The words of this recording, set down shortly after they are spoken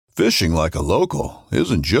Fishing like a local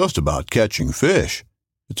isn't just about catching fish.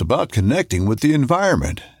 It's about connecting with the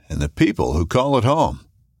environment and the people who call it home.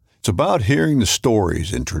 It's about hearing the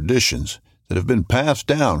stories and traditions that have been passed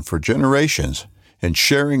down for generations and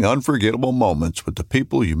sharing unforgettable moments with the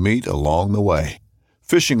people you meet along the way.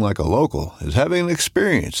 Fishing like a local is having an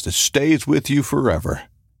experience that stays with you forever.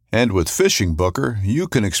 And with Fishing Booker, you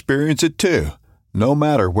can experience it too, no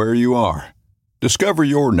matter where you are. Discover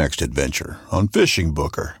your next adventure on Fishing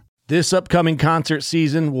Booker. This upcoming concert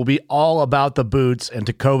season will be all about the boots, and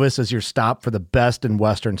Tecovas is your stop for the best in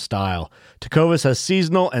Western style. Tecovas has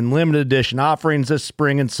seasonal and limited edition offerings this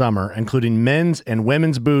spring and summer, including men's and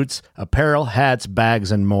women's boots, apparel, hats,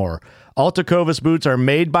 bags, and more. All Tecovas boots are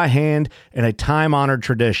made by hand in a time-honored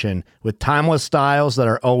tradition with timeless styles that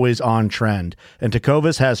are always on trend. And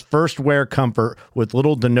Tecovas has first wear comfort with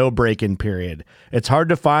little to no break-in period. It's hard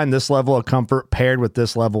to find this level of comfort paired with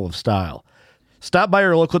this level of style. Stop by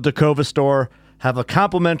your local Tecovas store, have a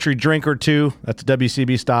complimentary drink or two, that's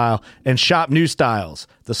WCB style, and shop new styles.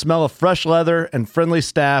 The smell of fresh leather and friendly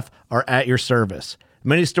staff are at your service.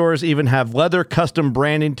 Many stores even have leather custom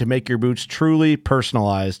branding to make your boots truly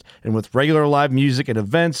personalized. And with regular live music and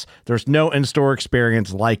events, there's no in-store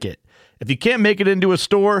experience like it. If you can't make it into a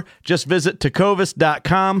store, just visit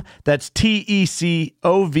tecovas.com. That's TECOVAS.com.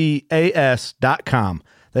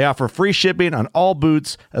 They offer free shipping on all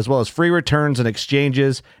boots, as well as free returns and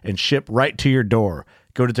exchanges, and ship right to your door.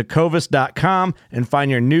 Go to tecovas.com and find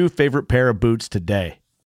your new favorite pair of boots today.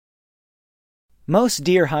 Most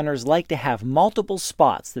deer hunters like to have multiple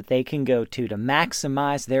spots that they can go to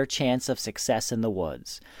maximize their chance of success in the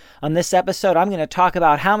woods. On this episode, I'm going to talk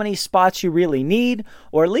about how many spots you really need,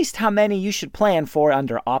 or at least how many you should plan for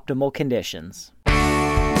under optimal conditions.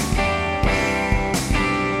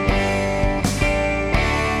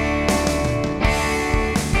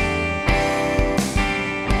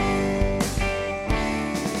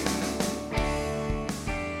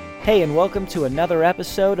 Hey, and welcome to another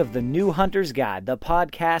episode of The New Hunter's Guide, the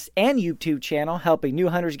podcast and YouTube channel helping new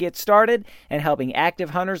hunters get started and helping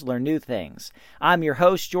active hunters learn new things. I'm your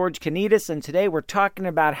host, George Kanitas, and today we're talking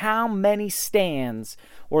about how many stands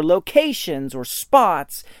or locations or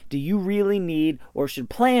spots do you really need or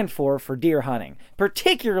should plan for deer hunting,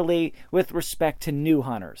 particularly with respect to new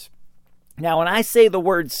hunters. Now, when I say the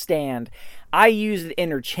word stand, I use it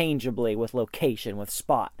interchangeably with location, with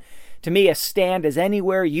spot. To me, a stand is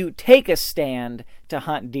anywhere you take a stand to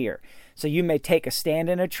hunt deer. So you may take a stand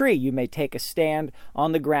in a tree. You may take a stand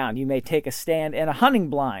on the ground. You may take a stand in a hunting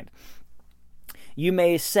blind. You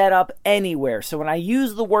may set up anywhere. So when I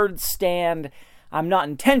use the word stand, I'm not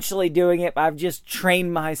intentionally doing it. I've just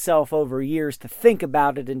trained myself over years to think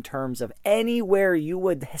about it in terms of anywhere you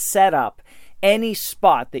would set up any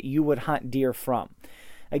spot that you would hunt deer from.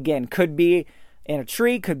 Again, could be in a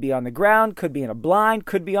tree, could be on the ground, could be in a blind,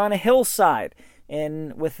 could be on a hillside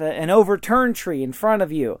and with an overturned tree in front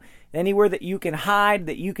of you. Anywhere that you can hide,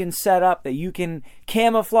 that you can set up, that you can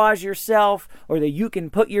camouflage yourself, or that you can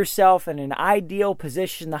put yourself in an ideal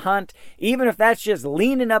position to hunt, even if that's just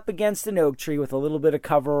leaning up against an oak tree with a little bit of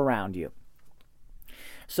cover around you.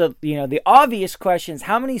 So, the obvious question is,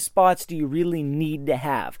 how many spots do you really need to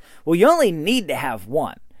have? Well, you only need to have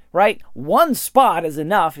one. Right? One spot is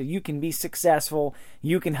enough. If you can be successful,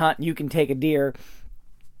 you can hunt, you can take a deer.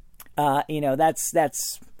 That's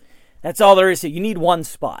all there is to it. You need one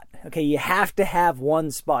spot. Okay, you have to have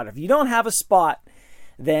one spot. If you don't have a spot,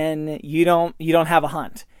 then you don't have a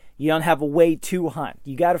hunt. You don't have a way to hunt.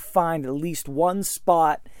 You got to find at least one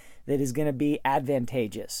spot that is going to be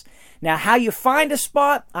advantageous. Now, how you find a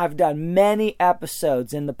spot, I've done many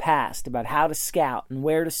episodes in the past about how to scout and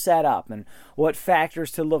where to set up and what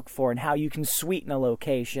factors to look for and how you can sweeten a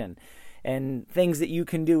location and things that you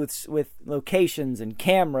can do with locations and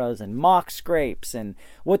cameras and mock scrapes and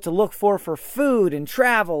what to look for food and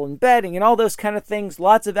travel and bedding and all those kind of things.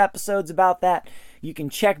 Lots of episodes about that. You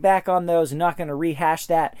can check back on those. I'm not going to rehash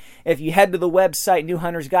that. If you head to the website,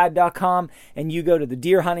 newhuntersguide.com, and you go to the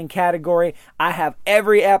deer hunting category, I have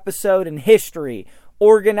every episode in history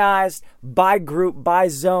organized by group, by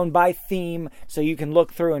zone, by theme, so you can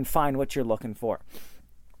look through and find what you're looking for.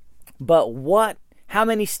 But how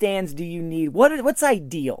many stands do you need? What's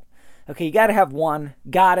ideal? Okay, you got to have one.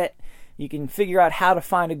 Got it. You can figure out how to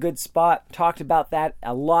find a good spot. Talked about that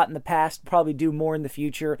a lot in the past. Probably do more in the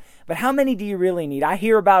future. But how many do you really need? I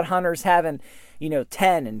hear about hunters having,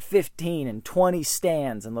 10 and 15 and 20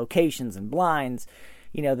 stands and locations and blinds,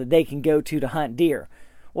 that they can go to hunt deer.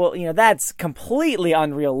 Well, that's completely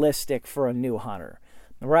unrealistic for a new hunter,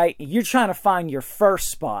 right? You're trying to find your first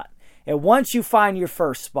spot. And once you find your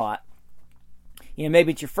first spot,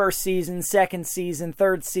 maybe it's your first season, second season,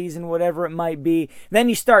 third season, whatever it might be. Then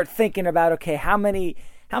you start thinking about, okay, how many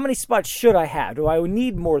spots should I have? Do I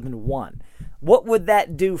need more than one? What would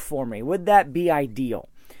that do for me? Would that be ideal?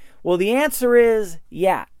 Well, the answer is,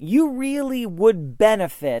 yeah, you really would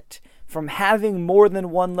benefit from having more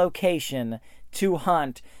than one location to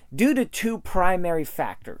hunt due to two primary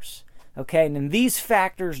factors. Okay, and these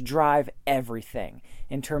factors drive everything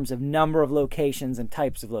in terms of number of locations and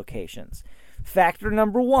types of locations. Factor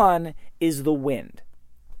number one is the wind.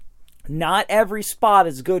 Not every spot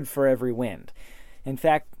is good for every wind. In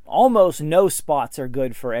fact, almost no spots are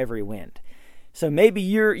good for every wind. So maybe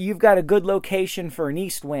you've got a good location for an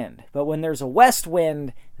east wind, but when there's a west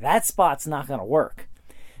wind, that spot's not going to work.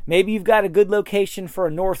 Maybe you've got a good location for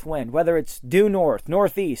a north wind, whether it's due north,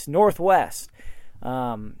 northeast, northwest,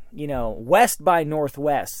 west by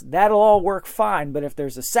northwest. That'll all work fine, but if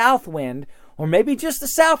there's a south wind, or maybe just a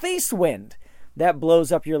southeast wind, that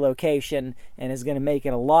blows up your location and is going to make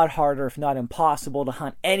it a lot harder, if not impossible, to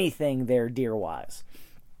hunt anything there deer-wise.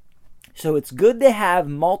 So it's good to have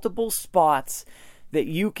multiple spots that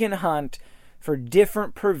you can hunt for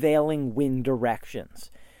different prevailing wind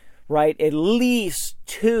directions, right? At least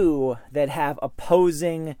two that have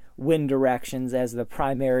opposing wind directions as the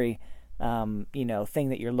primary, thing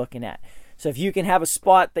that you're looking at. So if you can have a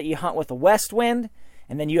spot that you hunt with a west wind,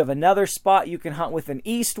 and then you have another spot you can hunt with an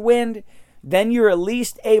east wind, then you're at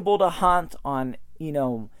least able to hunt on,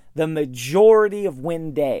 the majority of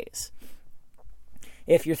wind days.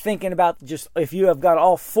 If you're thinking about if you have got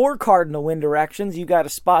all four cardinal wind directions, you got a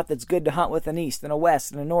spot that's good to hunt with an east and a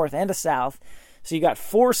west and a north and a south. So you got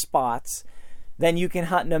 4 spots, then you can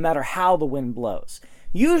hunt no matter how the wind blows.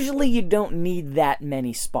 Usually you don't need that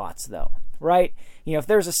many spots though, right? If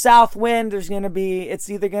there's a south wind, it's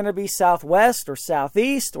either going to be southwest or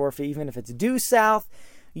southeast, or even if it's due south.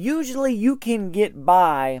 Usually you can get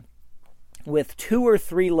by with 2 or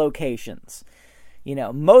 3 locations.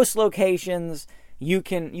 Most locations you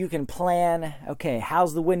can plan, okay,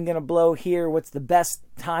 how's the wind going to blow here? What's the best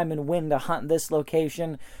time and wind to hunt this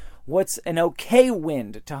location? What's an okay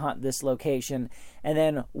wind to hunt this location? And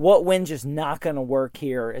then what wind just not going to work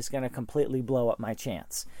here is going to completely blow up my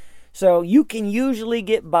chance. So you can usually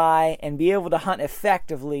get by and be able to hunt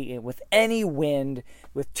effectively with any wind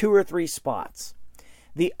with 2 or 3 spots.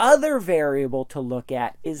 The other variable to look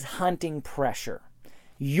at is hunting pressure.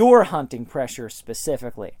 Your hunting pressure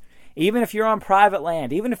specifically. Even if you're on private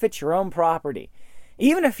land, even if it's your own property,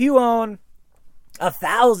 even if you own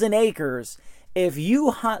 1,000 acres, if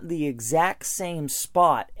you hunt the exact same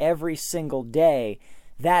spot every single day,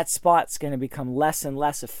 that spot's going to become less and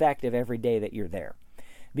less effective every day that you're there.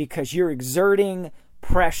 Because you're exerting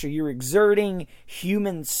pressure, you're exerting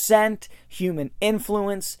human scent, human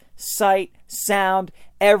influence, sight, sound,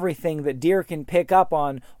 everything that deer can pick up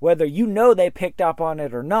on, whether they picked up on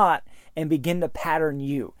it or not, and begin to pattern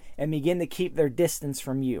you, and begin to keep their distance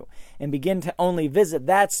from you, and begin to only visit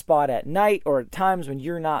that spot at night or at times when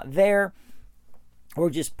you're not there, or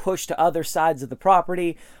just push to other sides of the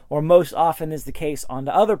property, or most often is the case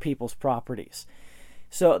onto other people's properties.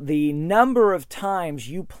 So the number of times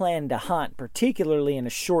you plan to hunt, particularly in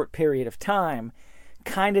a short period of time,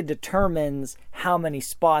 kind of determines how many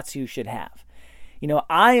spots you should have.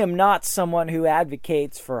 I am not someone who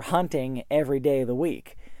advocates for hunting every day of the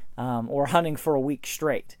week, or hunting for a week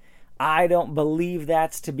straight. I don't believe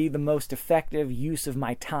that's to be the most effective use of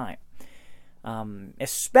my time.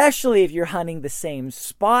 Especially if you're hunting the same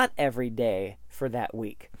spot every day for that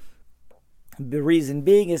week. The reason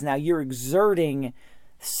being is now you're exerting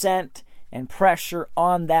scent and pressure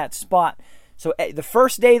on that spot. So the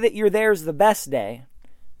first day that you're there is the best day,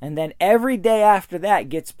 and then every day after that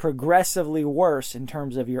gets progressively worse in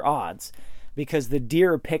terms of your odds, because the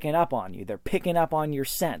deer are picking up on you. They're picking up on your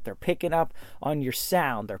scent. They're picking up on your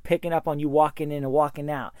sound. They're picking up on you walking in and walking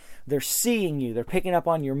out. They're seeing you. They're picking up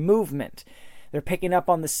on your movement. They're picking up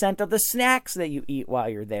on the scent of the snacks that you eat while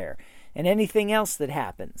you're there and anything else that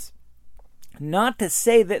happens. Not to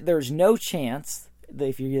say that there's no chance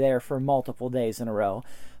if you're there for multiple days in a row,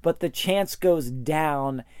 but the chance goes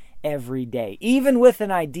down every day. Even with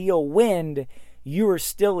an ideal wind, you are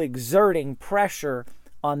still exerting pressure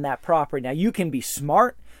on that property. Now, you can be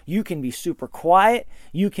smart. You can be super quiet.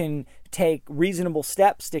 You can take reasonable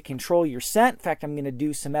steps to control your scent. In fact, I'm going to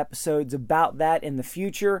do some episodes about that in the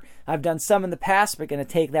future. I've done some in the past, but going to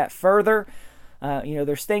take that further.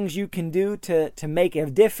 There's things you can do to make a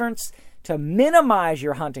difference, to minimize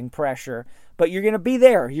your hunting pressure, but you're going to be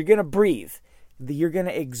there. You're going to breathe. You're going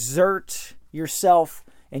to exert yourself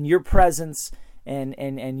and your presence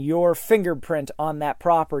and your fingerprint on that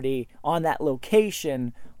property, on that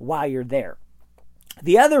location while you're there.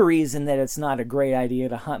 The other reason that it's not a great idea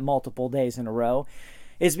to hunt multiple days in a row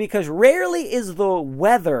is because rarely is the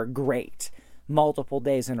weather great multiple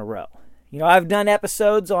days in a row. You know, I've done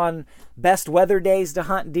episodes on best weather days to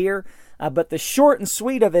hunt deer, but the short and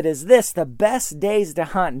sweet of it is this: the best days to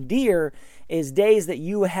hunt deer is days that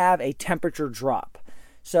you have a temperature drop.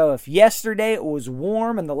 So if yesterday it was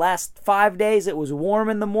warm and the last 5 days it was warm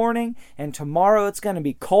in the morning, and tomorrow it's going to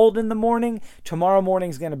be cold in the morning, tomorrow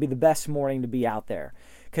morning is going to be the best morning to be out there,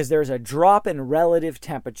 because there's a drop in relative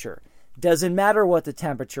temperature. Doesn't matter what the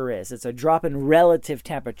temperature is, it's a drop in relative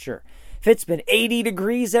temperature. If it's been 80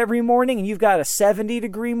 degrees every morning and you've got a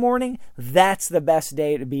 70-degree morning, that's the best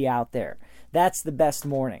day to be out there. That's the best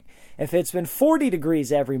morning. If it's been 40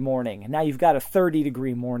 degrees every morning and now you've got a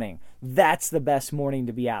 30-degree morning, that's the best morning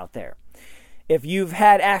to be out there. If you've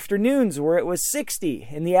had afternoons where it was 60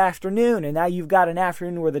 in the afternoon and now you've got an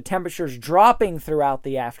afternoon where the temperature's dropping throughout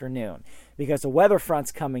the afternoon because the weather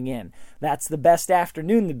front's coming in, that's the best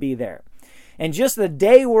afternoon to be there. And just the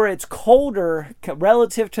day where it's colder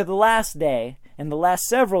relative to the last day and the last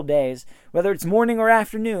several days, whether it's morning or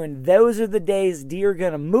afternoon, those are the days deer are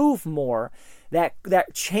going to move more. That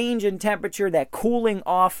change in temperature, that cooling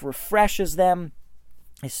off refreshes them,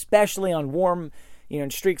 especially on warm,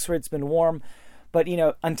 in streaks where it's been warm. But,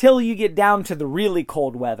 until you get down to the really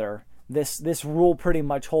cold weather, this rule pretty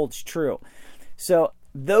much holds true. So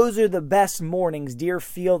those are the best mornings. Deer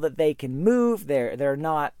feel that they can move. They're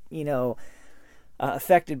not,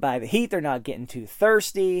 affected by the heat. They're not getting too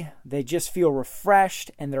thirsty. They just feel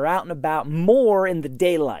refreshed, and they're out and about more in the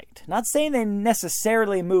daylight. Not saying they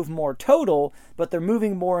necessarily move more total, but they're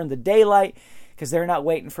moving more in the daylight because they're not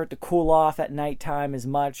waiting for it to cool off at nighttime as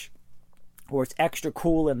much, or it's extra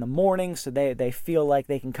cool in the morning, so they feel like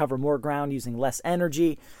they can cover more ground using less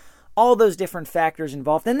energy. All those different factors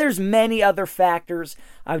involved. And there's many other factors.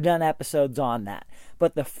 I've done episodes on that.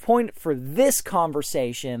 But the point for this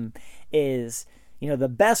conversation is, the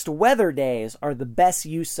best weather days are the best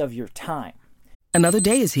use of your time. Another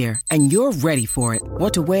day is here, and you're ready for it.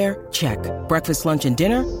 What to wear? Check. Breakfast, lunch, and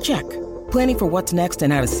dinner? Check. Planning for what's next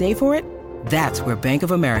and how to save for it? That's where Bank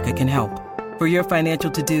of America can help. For your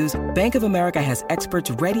financial to-dos, Bank of America has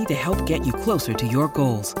experts ready to help get you closer to your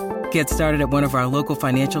goals. Get started at one of our local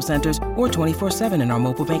financial centers or 24/7 in our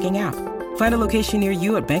mobile banking app. Find a location near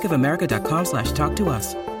you at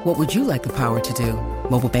bankofamerica.com/talktous. What would you like the power to do?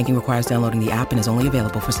 Mobile banking requires downloading the app and is only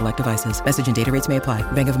available for select devices. Message and data rates may apply.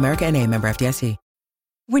 Bank of America N.A., member FDIC.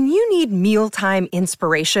 When you need mealtime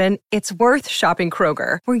inspiration, it's worth shopping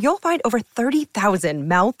Kroger, where you'll find over 30,000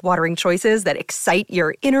 mouth-watering choices that excite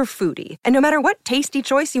your inner foodie. And no matter what tasty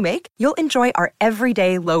choice you make, you'll enjoy our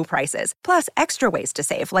everyday low prices, plus extra ways to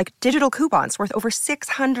save, like digital coupons worth over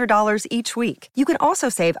 $600 each week. You can also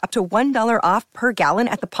save up to $1 off per gallon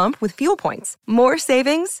at the pump with fuel points. More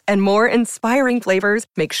savings and more inspiring flavors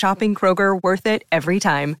make shopping Kroger worth it every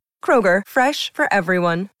time. Kroger, fresh for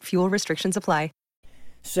everyone. Fuel restrictions apply.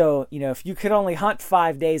 So, if you could only hunt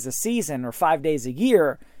 5 days a season or 5 days a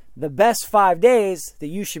year, the best 5 days that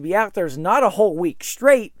you should be out there is not a whole week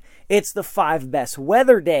straight. It's the 5 best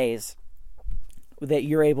weather days that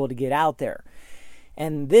you're able to get out there.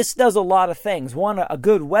 And this does a lot of things. One, a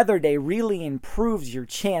good weather day really improves your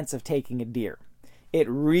chance of taking a deer. It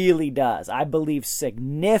really does. I believe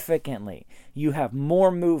significantly. You have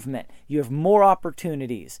more movement. You have more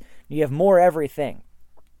opportunities. You have more everything.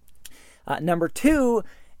 Number 2,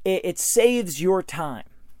 it saves your time.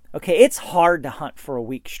 Okay, it's hard to hunt for a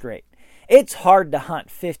week straight. It's hard to hunt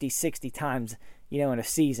 50, 60 times, in a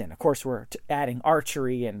season. Of course, we're adding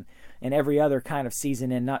archery and every other kind of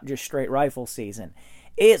season in, not just straight rifle season.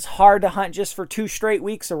 It's hard to hunt just for 2 straight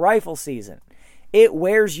weeks of rifle season. It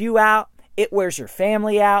wears you out. It wears your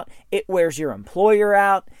family out. It wears your employer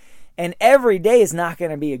out. And every day is not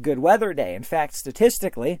going to be a good weather day. In fact,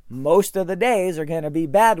 statistically, most of the days are going to be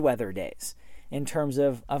bad weather days in terms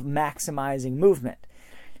of maximizing movement.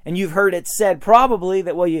 And you've heard it said probably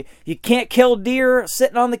that, you can't kill deer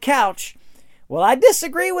sitting on the couch. Well, I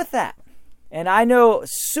disagree with that. And I know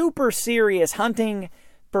super serious hunting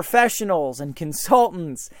professionals and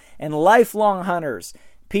consultants and lifelong hunters,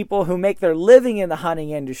 people who make their living in the hunting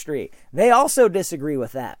industry, they also disagree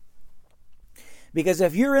with that. Because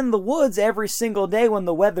if you're in the woods every single day when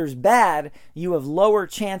the weather's bad, you have lower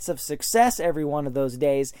chance of success every one of those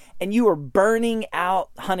days, and you are burning out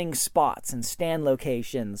hunting spots and stand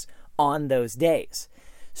locations on those days.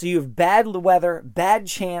 So you have bad weather, bad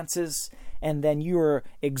chances, and then you are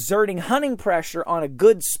exerting hunting pressure on a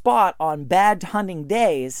good spot on bad hunting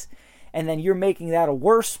days, and then you're making that a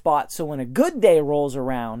worse spot, so when a good day rolls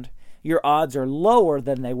around, your odds are lower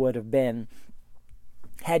than they would have been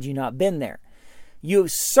had you not been there. you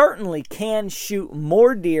certainly can shoot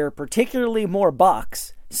more deer, particularly more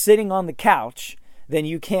bucks, sitting on the couch than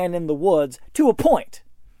you can in the woods, to a point.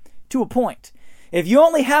 To a point. If you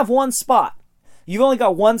only have one spot, you've only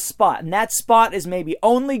got one spot, and that spot is maybe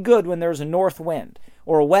only good when there's a north wind,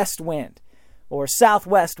 or a west wind, or a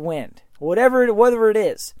southwest wind, whatever it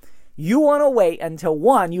is. You want to wait until,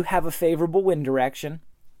 one, you have a favorable wind direction,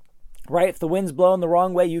 right? If the wind's blowing the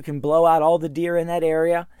wrong way, you can blow out all the deer in that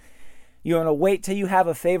area. You want to wait till you have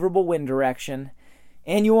a favorable wind direction,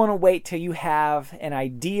 and you want to wait till you have an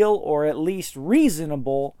ideal or at least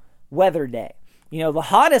reasonable weather day. You know, the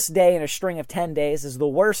hottest day in a string of 10 days is the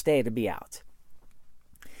worst day to be out.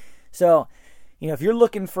 So, you know, if you're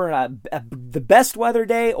looking for the best weather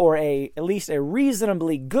day, or at least a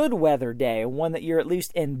reasonably good weather day, one that you're at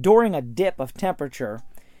least enduring a dip of temperature,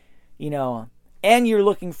 you know, and you're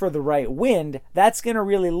looking for the right wind, that's going to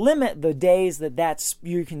really limit the days that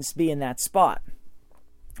you can be in that spot.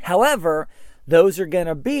 However, those are going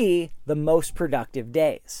to be the most productive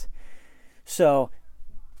days. So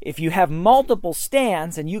if you have multiple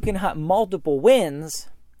stands and you can hunt multiple winds,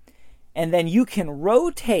 and then you can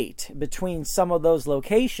rotate between some of those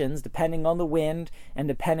locations depending on the wind and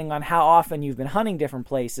depending on how often you've been hunting different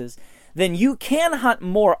places, then you can hunt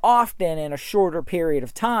more often in a shorter period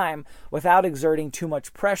of time without exerting too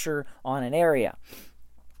much pressure on an area.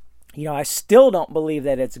 You know, I still don't believe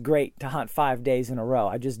that it's great to hunt 5 days in a row.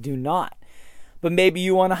 I just do not. But maybe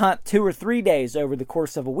you want to hunt 2 or 3 days over the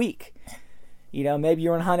course of a week. You know, maybe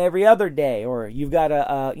you want to hunt every other day, or you've got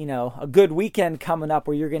a good weekend coming up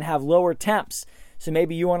where you're going to have lower temps. So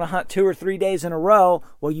maybe you want to hunt 2 or 3 days in a row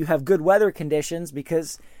while you have good weather conditions,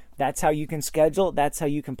 because that's how you can schedule it. That's how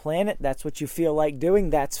you can plan it. That's what you feel like doing.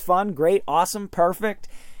 That's fun, great, awesome, perfect.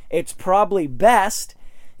 It's probably best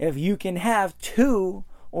if you can have 2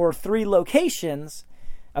 or 3 locations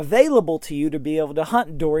available to you to be able to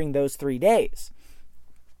hunt during those 3 days.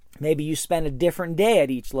 Maybe you spend a different day at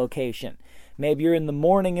each location. Maybe you're in the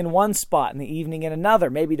morning in one spot and the evening in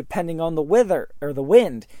another. Maybe depending on the weather or the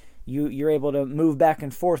wind, you're able to move back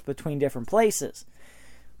and forth between different places.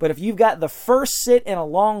 But if you've got the first sit in a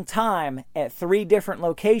long time at 3 different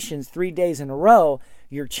locations 3 days in a row,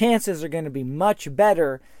 your chances are going to be much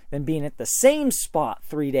better than being at the same spot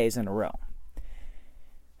 3 days in a row.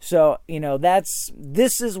 So, you know,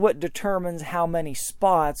 this is what determines how many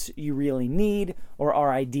spots you really need or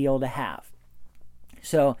are ideal to have.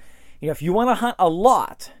 So, you know, if you want to hunt a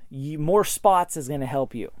lot, more spots is going to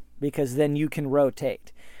help you, because then you can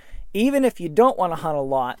rotate. Even if you don't want to hunt a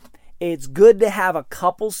lot, it's good to have a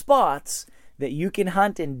couple spots that you can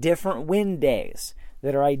hunt in different wind days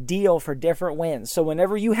that are ideal for different winds. So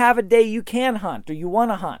whenever you have a day you can hunt, or you want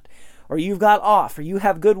to hunt, or you've got off, or you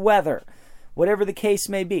have good weather, whatever the case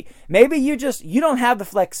may be. Maybe you don't have the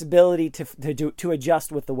flexibility to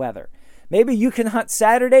adjust with the weather. Maybe you can hunt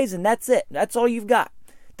Saturdays and that's it. That's all you've got.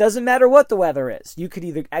 Doesn't matter what the weather is. You could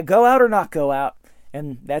either go out or not go out,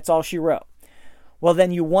 and that's all she wrote. Well,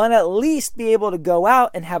 then you want to at least be able to go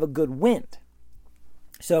out and have a good wind.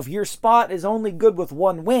 So if your spot is only good with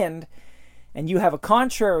one wind, and you have a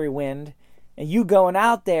contrary wind, and you going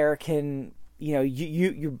out there can, you know,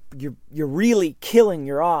 you're really killing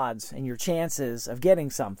your odds and your chances of getting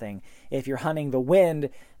something if you're hunting the wind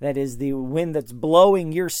that is the wind that's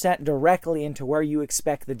blowing your scent directly into where you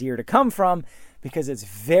expect the deer to come from, because it's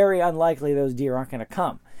very unlikely those deer aren't going to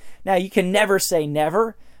come. Now, you can never say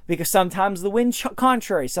never, because sometimes the wind's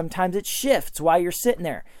contrary. Sometimes it shifts while you're sitting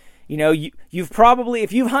there. You know, you've probably,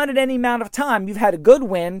 if you've hunted any amount of time, you've had a good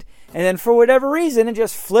wind, and then for whatever reason, it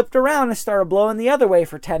just flipped around and started blowing the other way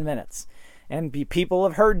for 10 minutes. And people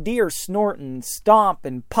have heard deer snort and stomp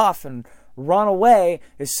and puff and run away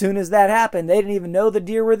as soon as that happened. They didn't even know the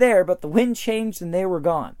deer were there, but the wind changed and they were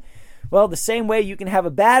gone. Well, the same way you can have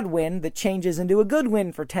a bad wind that changes into a good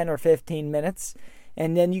wind for 10 or 15 minutes,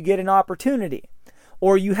 and then you get an opportunity.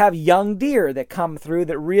 Or you have young deer that come through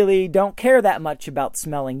that really don't care that much about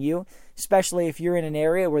smelling you, especially if you're in an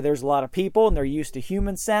area where there's a lot of people and they're used to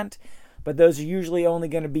human scent, but those are usually only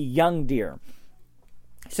going to be young deer.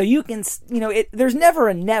 So you can, you know, there's never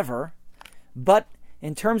a never, but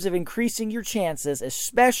in terms of increasing your chances,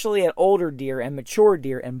 especially at older deer and mature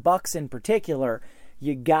deer and bucks in particular,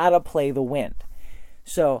 you gotta play the wind.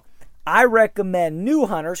 So I recommend new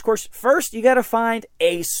hunters, of course, first you gotta find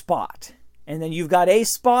a spot. And then you've got a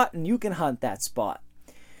spot and you can hunt that spot.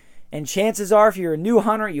 And chances are, if you're a new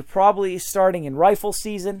hunter, you're probably starting in rifle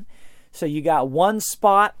season. So you got one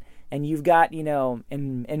spot, and you've got, you know,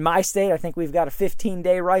 in my state, I think we've got a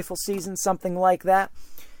 15-day rifle season, something like that.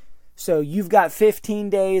 So you've got 15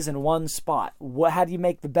 days in one spot. How do you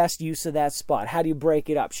make the best use of that spot? How do you break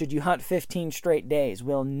it up? Should you hunt 15 straight days?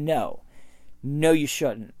 Well, no. No, you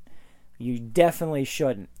shouldn't. You definitely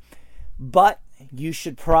shouldn't. But you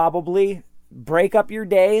should probably break up your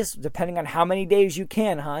days, depending on how many days you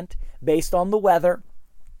can hunt, based on the weather,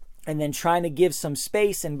 and then trying to give some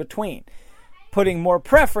space in between, putting more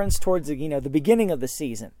preference towards the beginning of the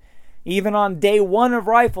season. Even on day one of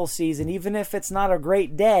rifle season, even if it's not a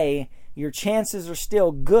great day, your chances are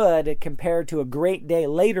still good compared to a great day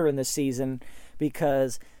later in the season,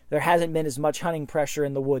 because there hasn't been as much hunting pressure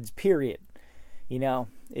in the woods, period.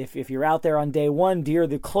 If you're out there on day one, deer are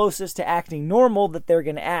the closest to acting normal that they're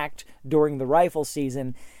going to act during the rifle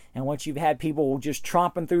season. And once you've had people just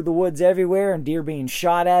tromping through the woods everywhere and deer being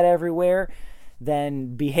shot at everywhere,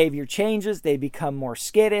 then behavior changes. They become more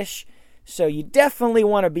skittish. So you definitely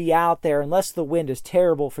want to be out there unless the wind is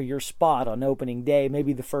terrible for your spot on opening day,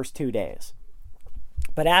 maybe the first 2 days.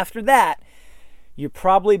 But after that, you're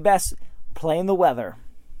probably best playing the weather,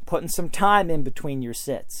 putting some time in between your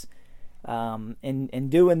sits,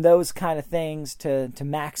 and doing those kind of things to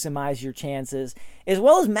maximize your chances, as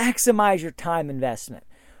well as maximize your time investment,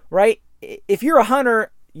 right? If you're a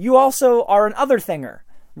hunter, you also are an other thinger,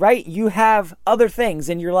 right? You have other things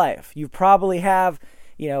in your life. You probably have,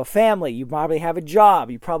 family. You probably have a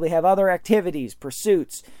job. You probably have other activities,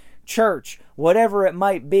 pursuits, church, whatever it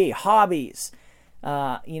might be, hobbies,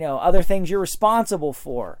 other things you're responsible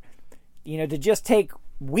for. To just take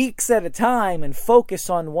weeks at a time and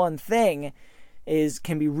focus on one thing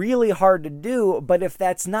can be really hard to do. But if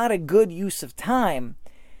that's not a good use of time,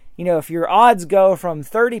 if your odds go from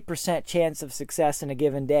 30% chance of success in a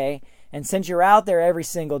given day, and since you're out there every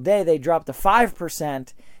single day, they drop to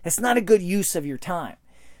 5%, it's not a good use of your time.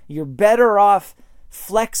 You're better off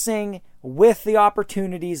flexing with the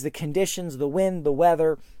opportunities, the conditions, the wind, the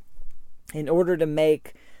weather, in order to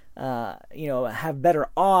make have better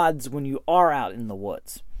odds when you are out in the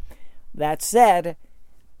woods. That said,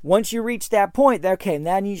 once you reach that point,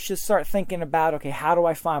 then you should start thinking about, how do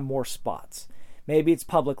I find more spots? Maybe it's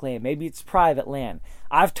public land, maybe it's private land.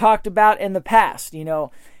 I've talked about in the past,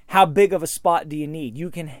 how big of a spot do you need?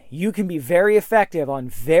 You can be very effective on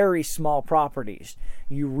very small properties.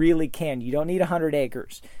 You really can. You don't need 100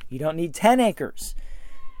 acres. You don't need 10 acres.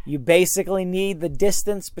 You basically need the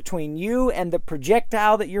distance between you and the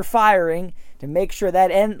projectile that you're firing to make sure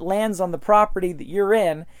that lands on the property that you're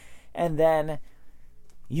in, and then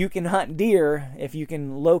you can hunt deer if you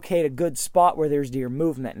can locate a good spot where there's deer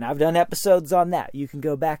movement. And I've done episodes on that. You can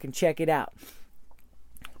go back and check it out.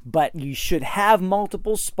 But you should have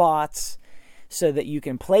multiple spots so that you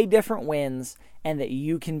can play different winds and that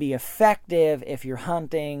you can be effective if you're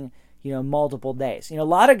hunting, multiple days. A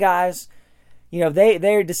lot of guys,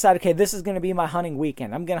 they decide, this is going to be my hunting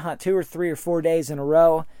weekend. I'm going to hunt 2 or 3 or 4 days in a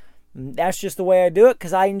row. And that's just the way I do it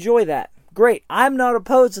because I enjoy that. Great. I'm not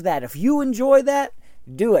opposed to that. If you enjoy that,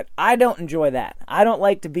 do it. I don't enjoy that. I don't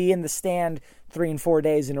like to be in the stand 3 and 4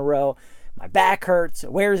 days in a row. My back hurts.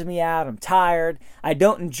 It wears me out. I'm tired. I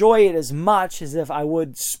don't enjoy it as much as if I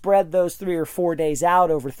would spread those 3 or 4 days out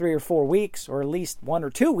over 3 or 4 weeks, or at least 1 or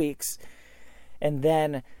 2 weeks. And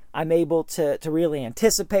then I'm able to really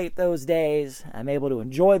anticipate those days. I'm able to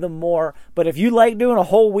enjoy them more. But if you like doing a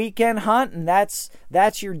whole weekend hunt and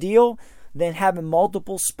that's your deal, then having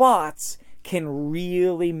multiple spots can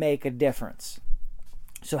really make a difference.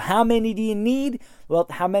 So how many do you need? Well,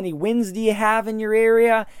 how many wins do you have in your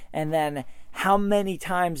area? And then how many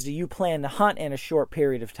times do you plan to hunt in a short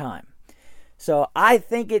period of time? So I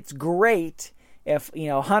think it's great if,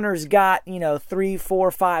 hunters got, 3,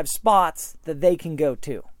 4, 5 spots that they can go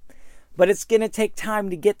to. But it's going to take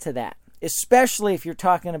time to get to that, especially if you're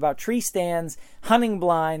talking about tree stands, hunting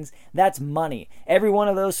blinds. That's money. Every one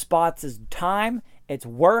of those spots is time, it's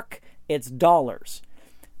work, it's dollars.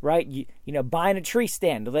 Right? Buying a tree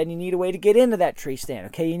stand, then you need a way to get into that tree stand.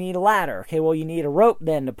 Okay, you need a ladder. Okay, well, you need a rope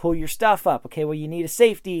then to pull your stuff up. Okay, well, you need a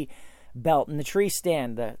safety belt in the tree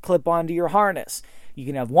stand to clip onto your harness. You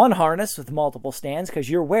can have one harness with multiple stands because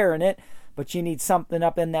you're wearing it, but you need something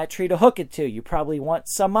up in that tree to hook it to. You probably want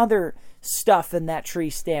some other stuff in that tree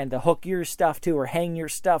stand to hook your stuff to or hang your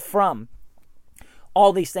stuff from.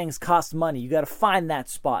 All these things cost money. You got to find that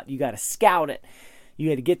spot. You got to scout it. You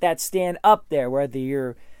got to get that stand up there,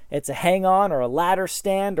 whether it's a hang-on or a ladder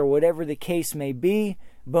stand or whatever the case may be.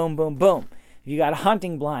 Boom, boom, boom. If you got a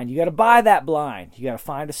hunting blind, you got to buy that blind. You got to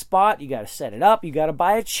find a spot. You got to set it up. You got to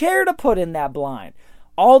buy a chair to put in that blind.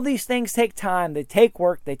 All these things take time. They take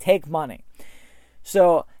work. They take money.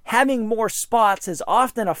 So having more spots is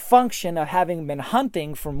often a function of having been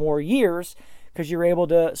hunting for more years because you're able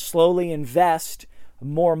to slowly invest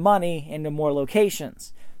more money into more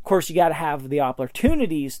locations. Of course, you got to have the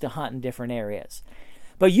opportunities to hunt in different areas.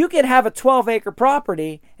 But you could have a 12-acre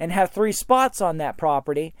property and have 3 spots on that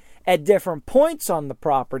property at different points on the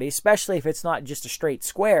property, especially if it's not just a straight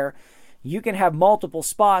square. You can have multiple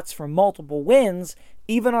spots from multiple winds,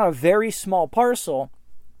 even on a very small parcel,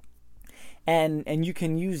 and you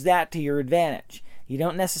can use that to your advantage. You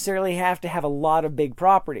don't necessarily have to have a lot of big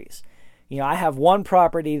properties. I have one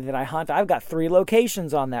property that I hunt. I've got 3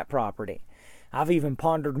 locations on that property. I've even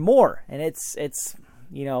pondered more, and it's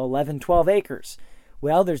 11, 12 acres.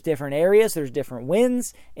 Well, there's different areas, there's different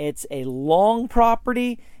winds, it's a long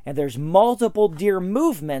property, and there's multiple deer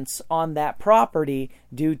movements on that property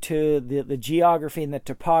due to the geography and the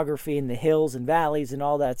topography and the hills and valleys and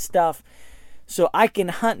all that stuff. So I can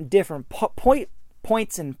hunt different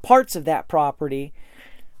points and parts of that property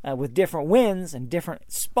with different winds and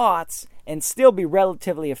different spots and still be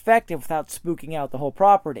relatively effective without spooking out the whole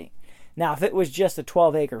property. Now, if it was just a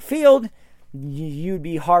 12-acre field, you'd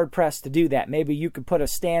be hard-pressed to do that. Maybe you could put a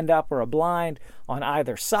stand-up or a blind on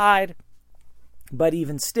either side, but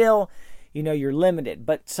even still, you're limited.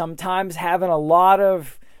 But sometimes having a lot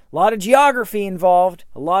of geography involved,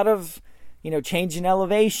 a lot of, change in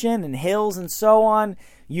elevation and hills and so on,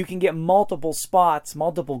 you can get multiple spots,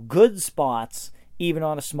 multiple good spots, even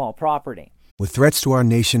on a small property. With threats to our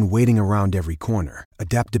nation waiting around every corner,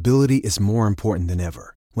 adaptability is more important than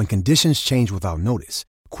ever. When conditions change without notice,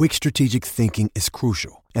 quick strategic thinking is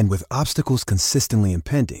crucial, and with obstacles consistently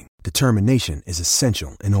impending, determination is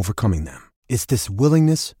essential in overcoming them. It's this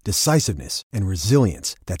willingness, decisiveness, and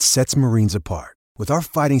resilience that sets Marines apart. With our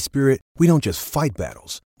fighting spirit, we don't just fight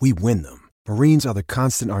battles, we win them. Marines are the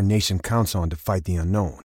constant our nation counts on to fight the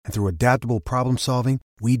unknown, and through adaptable problem solving,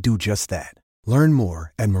 we do just that. Learn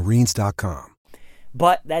more at Marines.com.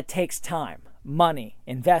 But that takes time, money,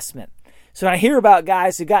 investment. So when I hear about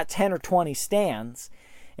guys who got 10 or 20 stands,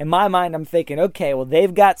 in my mind, I'm thinking, okay, well,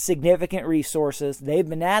 they've got significant resources. They've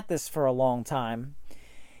been at this for a long time.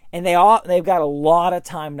 And they've got a lot of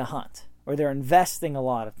time to hunt, or they're investing a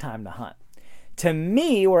lot of time to hunt. To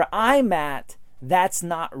me, where I'm at, that's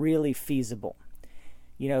not really feasible.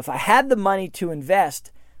 If I had the money to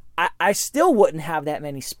invest, I still wouldn't have that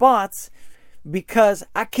many spots because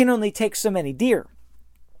I can only take so many deer.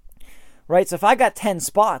 Right? So if I got 10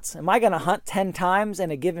 spots, am I going to hunt 10 times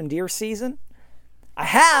in a given deer season?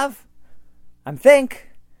 I think,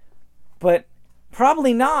 but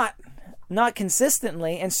probably not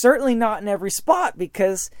consistently, and certainly not in every spot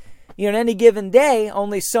because, in any given day,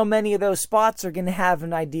 only so many of those spots are going to have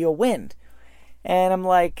an ideal wind. And I'm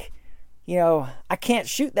like, I can't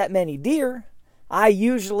shoot that many deer. I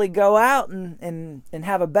usually go out and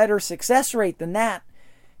have a better success rate than that.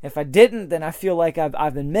 If I didn't, then I feel like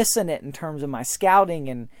I've been missing it in terms of my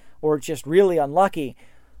scouting or just really unlucky.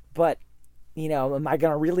 But, am I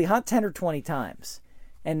going to really hunt 10 or 20 times?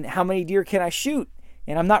 And how many deer can I shoot?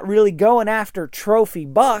 And I'm not really going after trophy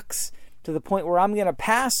bucks to the point where I'm going to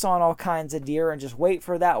pass on all kinds of deer and just wait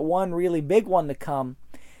for that one really big one to come.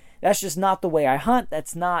 That's just not the way I hunt.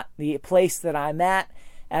 That's not the place that I'm at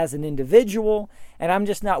as an individual. And I'm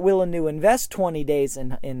just not willing to invest 20 days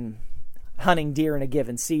in hunting deer in a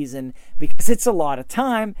given season because it's a lot of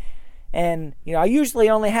time. And, I usually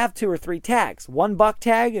only have 2 or 3 tags. 1 buck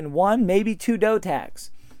tag and 1, maybe 2 doe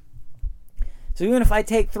tags. So even if I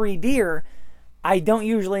take 3 deer, I don't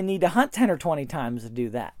usually need to hunt 10 or 20 times to do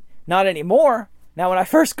that. Not anymore. Now, when I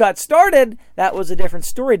first got started, that was a different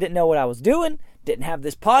story. Didn't know what I was doing. Didn't have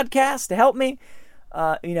this podcast to help me.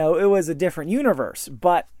 It was a different universe.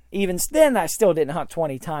 But even then, I still didn't hunt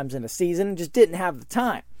 20 times in a season. Just didn't have the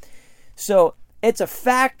time. So it's a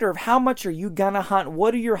factor of how much are you going to hunt?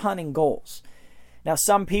 What are your hunting goals? Now,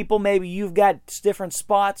 some people, maybe you've got different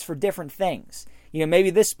spots for different things. Maybe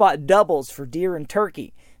this spot doubles for deer and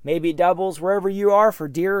turkey. Maybe it doubles wherever you are for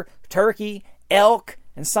deer, turkey, elk,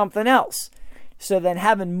 and something else. So then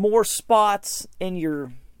having more spots in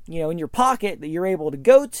your pocket that you're able to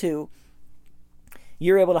go to,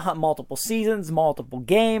 you're able to hunt multiple seasons, multiple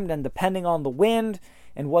game, and depending on the wind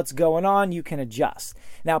and what's going on, you can adjust.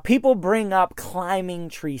 Now, people bring up climbing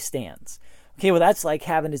tree stands. Okay, well, that's like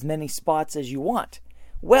having as many spots as you want.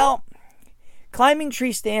 Well, climbing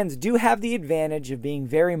tree stands do have the advantage of being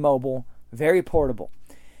very mobile, very portable.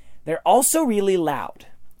 They're also really loud.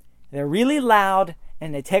 They're really loud,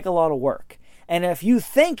 and they take a lot of work. And if you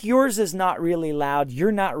think yours is not really loud,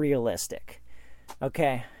 you're not realistic.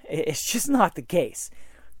 Okay? It's just not the case.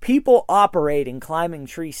 People operating climbing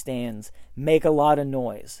tree stands make a lot of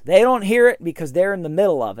noise. They don't hear it because they're in the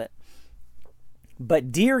middle of it.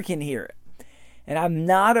 But deer can hear it. And I'm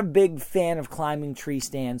not a big fan of climbing tree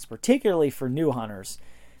stands, particularly for new hunters,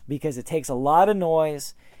 because it takes a lot of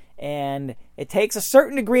noise and it takes a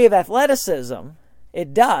certain degree of athleticism.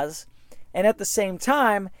 It does. And at the same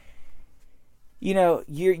time, you know,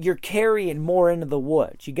 you're carrying more into the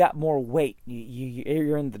woods. You got more weight.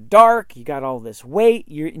 You're in the dark. You got all this weight.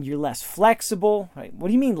 You're less flexible. Right? What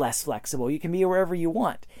do you mean less flexible? You can be wherever you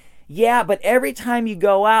want. Yeah, but every time you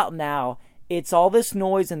go out now, it's all this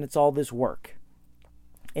noise and it's all this work.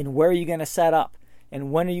 And where are you going to set up?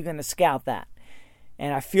 And when are you going to scout that?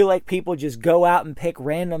 And I feel like people just go out and pick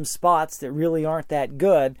random spots that really aren't that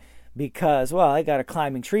good because, well, I got a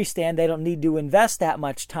climbing tree stand. They don't need to invest that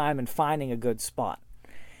much time in finding a good spot.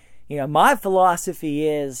 You know, my philosophy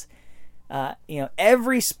is,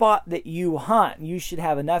 every spot that you hunt, you should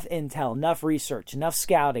have enough intel, enough research, enough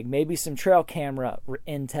scouting, maybe some trail camera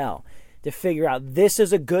intel to figure out this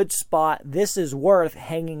is a good spot, this is worth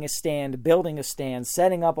hanging a stand, building a stand,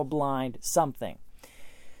 setting up a blind, something.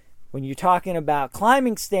 When you're talking about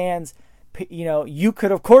climbing stands, you know, you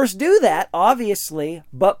could of course do that, obviously,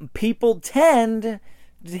 but people tend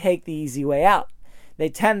to take the easy way out. They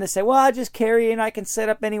tend to say, well, I just carry and I can set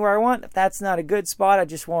up anywhere I want. If that's not a good spot, I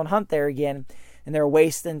just won't hunt there again. And they're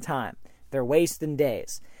wasting time. They're wasting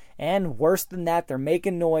days. And worse than that, they're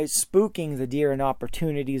making noise, spooking the deer and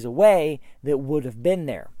opportunities away that would have been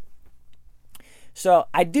there. So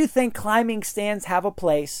I do think climbing stands have a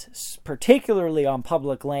place, particularly on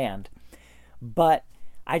public land, but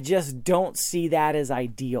I just don't see that as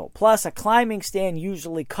ideal. Plus, a climbing stand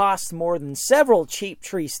usually costs more than several cheap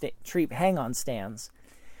tree hang-on stands.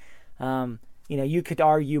 You could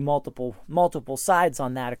argue multiple sides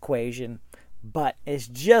on that equation, but it's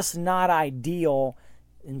just not ideal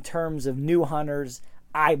in terms of new hunters,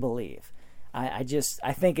 I believe. I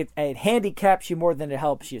think it handicaps you more than it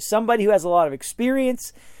helps you. Somebody who has a lot of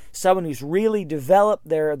experience, someone who's really developed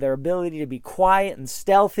their ability to be quiet and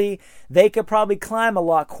stealthy, they could probably climb a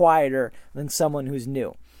lot quieter than someone who's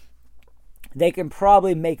new. They can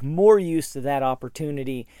probably make more use of that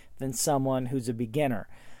opportunity than someone who's a beginner.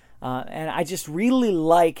 And I just really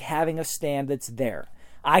like having a stand that's there.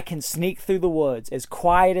 I can sneak through the woods as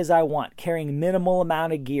quiet as I want, carrying minimal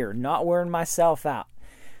amount of gear, not wearing myself out.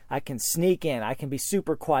 I can sneak in. I can be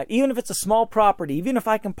super quiet. Even if it's a small property, even if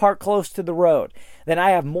I can park close to the road, then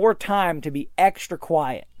I have more time to be extra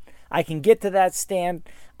quiet. I can get to that stand.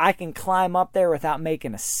 I can climb up there without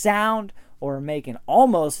making a sound or making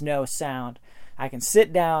almost no sound. I can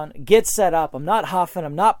sit down, get set up. I'm not huffing.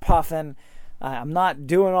 I'm not puffing. I'm not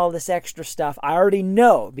doing all this extra stuff. I already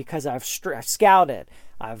know because I've scouted.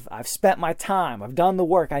 I've spent my time. I've done the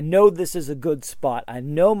work. I know this is a good spot. I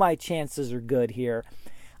know my chances are good here.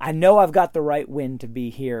 I know I've got the right wind to be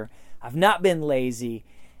here. I've not been lazy.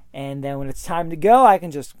 And then when it's time to go, I can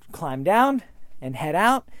just climb down and head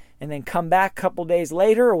out and then come back a couple days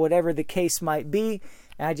later or whatever the case might be.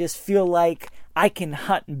 And I just feel like I can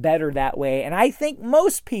hunt better that way. And I think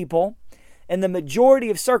most people in the majority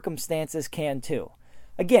of circumstances can too.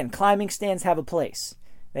 Again, climbing stands have a place.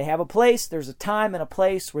 They have a place. There's a time and a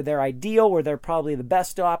place where they're ideal, where they're probably the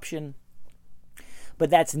best option. But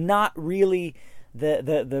that's not really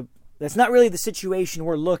that's not really the situation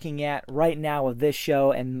we're looking at right now with this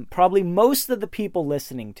show and probably most of the people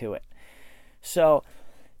listening to it. So,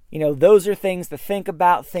 those are things to think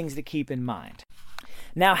about, things to keep in mind.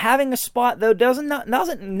 Now, having a spot, though, doesn't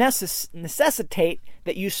necessitate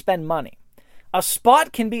that you spend money. A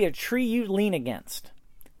spot can be a tree you lean against.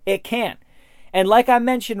 It can. And like I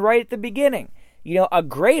mentioned right at the beginning, a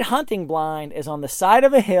great hunting blind is on the side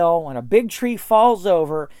of a hill when a big tree falls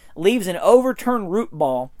over, leaves an overturned root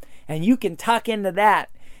ball, and you can tuck into that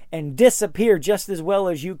and disappear just as well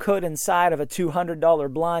as you could inside of a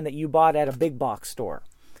 $200 blind that you bought at a big box store.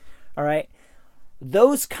 All right?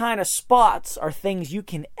 Those kind of spots are things you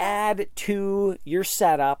can add to your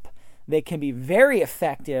setup. They can be very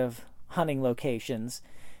effective hunting locations.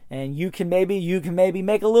 And you can maybe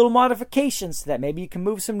make a little modifications to that. Maybe you can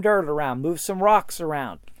move some dirt around, move some rocks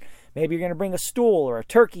around. Maybe you're going to bring a stool or a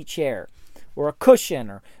turkey chair or a cushion,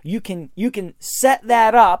 or you can set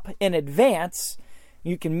that up in advance.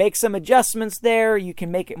 You can make some adjustments there. You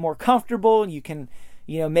can make it more comfortable. You can,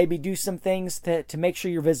 maybe do some things to make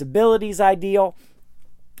sure your visibility is ideal,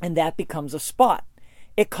 and that becomes a spot.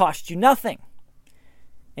 It costs you nothing.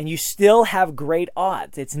 And you still have great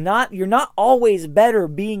odds. You're not always better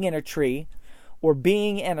being in a tree or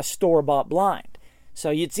being in a store-bought blind.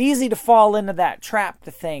 So it's easy to fall into that trap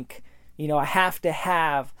to think, I have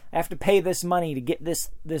to pay this money to get this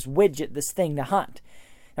widget, this thing to hunt.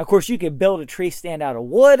 Now, of course, you could build a tree stand out of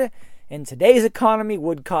wood. In today's economy,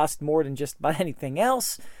 wood costs more than just about anything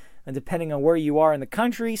else. and depending on where you are in the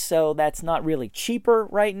country, so that's not really cheaper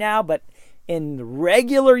right now, but in the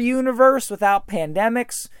regular universe without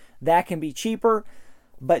pandemics, that can be cheaper.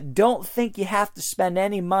 But don't think you have to spend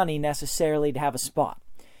any money necessarily to have a spot.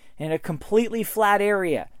 In a completely flat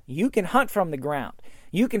area, you can hunt from the ground.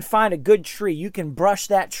 You can find a good tree. You can brush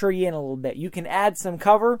that tree in a little bit. You can add some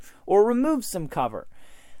cover or remove some cover.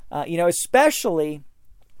 Especially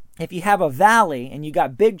if you have a valley and you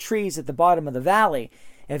got big trees at the bottom of the valley,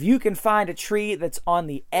 if you can find a tree that's on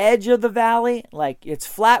the edge of the valley, like it's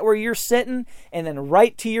flat where you're sitting, and then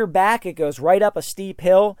right to your back, it goes right up a steep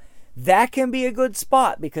hill, that can be a good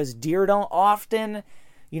spot because deer don't often,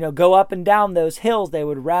 go up and down those hills. They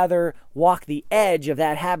would rather walk the edge of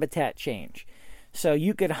that habitat change. So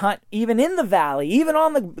you could hunt even in the valley, even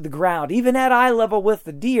on the ground, even at eye level with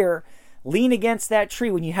the deer, lean against that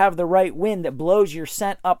tree when you have the right wind that blows your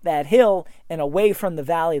scent up that hill and away from the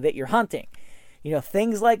valley that you're hunting.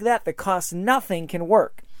 Things like that cost nothing can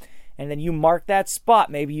work. And then you mark that spot.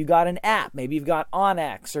 Maybe you got an app. Maybe you've got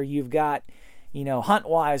Onyx, or you've got,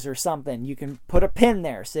 HuntWise or something. You can put a pin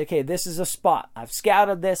there. Say, okay, this is a spot. I've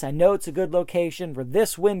scouted this. I know it's a good location for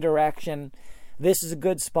this wind direction. This is a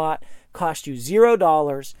good spot. Cost you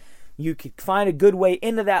 $0. You could find a good way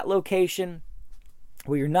into that location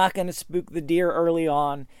where you're not going to spook the deer early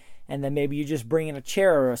on. And then maybe you just bring in a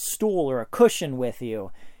chair or a stool or a cushion with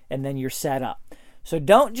you, and then you're set up. So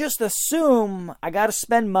don't just assume, I got to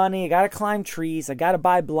spend money, I got to climb trees, I got to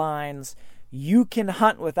buy blinds. You can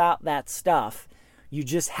hunt without that stuff. You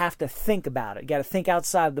just have to think about it. You got to think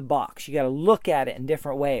outside the box. You got to look at it in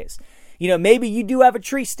different ways. Maybe you do have a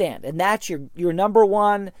tree stand, and that's your number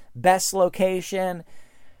one best location.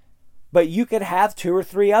 But you could have 2 or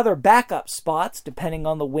 3 other backup spots, depending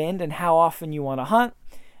on the wind and how often you want to hunt,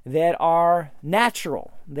 that are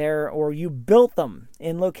natural there, or you built them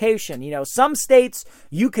in location. Some states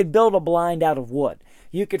you could build a blind out of wood.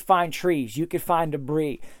 You could find trees. You could find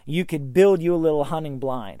debris. You could build you a little hunting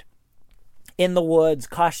blind in the woods,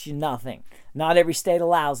 cost you nothing. Not every state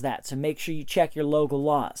allows that, so make sure you check your local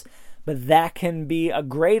laws. But that can be a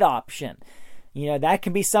great option. That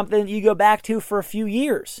can be something that you go back to for a few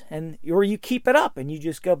years, or you keep it up and you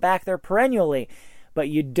just go back there perennially, but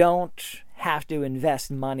you don't have to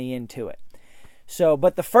invest money into it.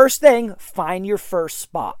 But the first thing, find your first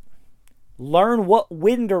spot. Learn what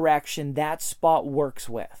wind direction that spot works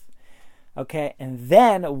with. Okay, and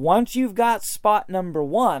then once you've got spot number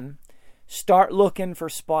 1, start looking for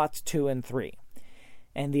spots 2 and 3.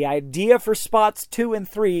 And the idea for spots 2 and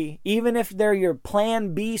 3, even if they're your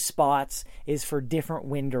plan B spots, is for different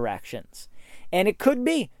wind directions. And it could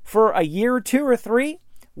be for a year or 2 or 3,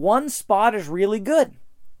 one spot is really good,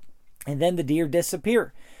 and then the deer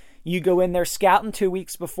disappear. You go in there scouting 2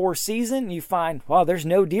 weeks before season, you find, there's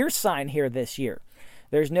no deer sign here this year.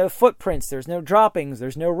 There's no footprints, there's no droppings,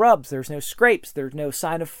 there's no rubs, there's no scrapes, there's no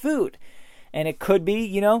sign of food. And it could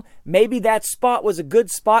be, maybe that spot was a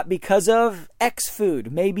good spot because of X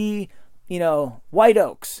food. Maybe, white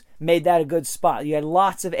oaks made that a good spot. You had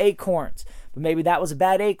lots of acorns, but maybe that was a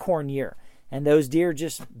bad acorn year. And those deer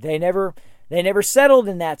they never settled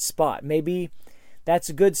in that spot. Maybe that's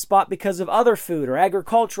a good spot because of other food or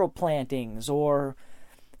agricultural plantings, or,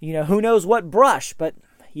 who knows what brush, but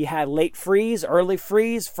you had late freeze, early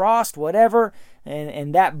freeze, frost, whatever,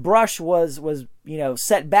 and that brush was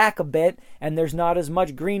set back a bit, and there's not as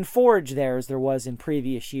much green forage there as there was in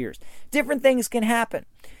previous years. Different things can happen.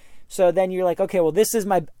 So then you're like, okay, well, this is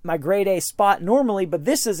my grade A spot normally, but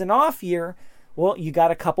this is an off year. Well, you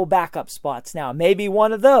got a couple backup spots now. Maybe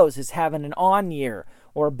one of those is having an on year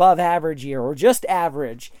or above average year or just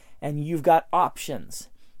average, and you've got options.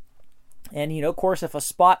 And, of course, if a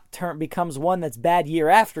spot becomes one that's bad year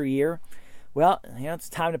after year, well, it's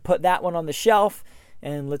time to put that one on the shelf,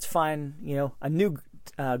 and let's find, a new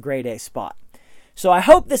grade A spot. So I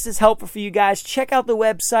hope this is helpful for you guys. Check out the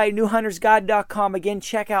website, newhuntersguide.com. Again,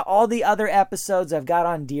 check out all the other episodes I've got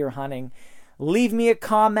on deer hunting. Leave me a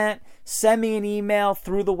comment. Send me an email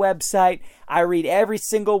through the website. I read every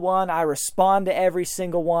single one. I respond to every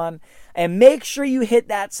single one. And make sure you hit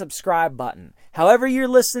that subscribe button. However you're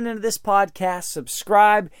listening to this podcast,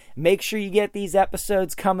 subscribe. Make sure you get these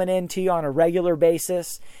episodes coming in to you on a regular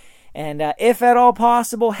basis. And if at all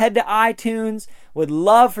possible, head to iTunes. Would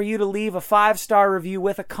love for you to leave a 5-star review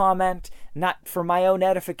with a comment. Not for my own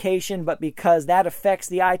edification, but because that affects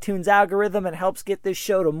the iTunes algorithm and helps get this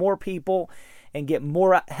show to more people and get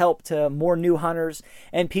more help to more new hunters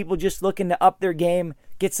and people just looking to up their game,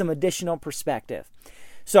 get some additional perspective.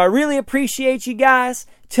 So I really appreciate you guys.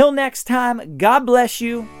 Till next time, God bless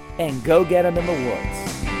you, and go get them in the woods.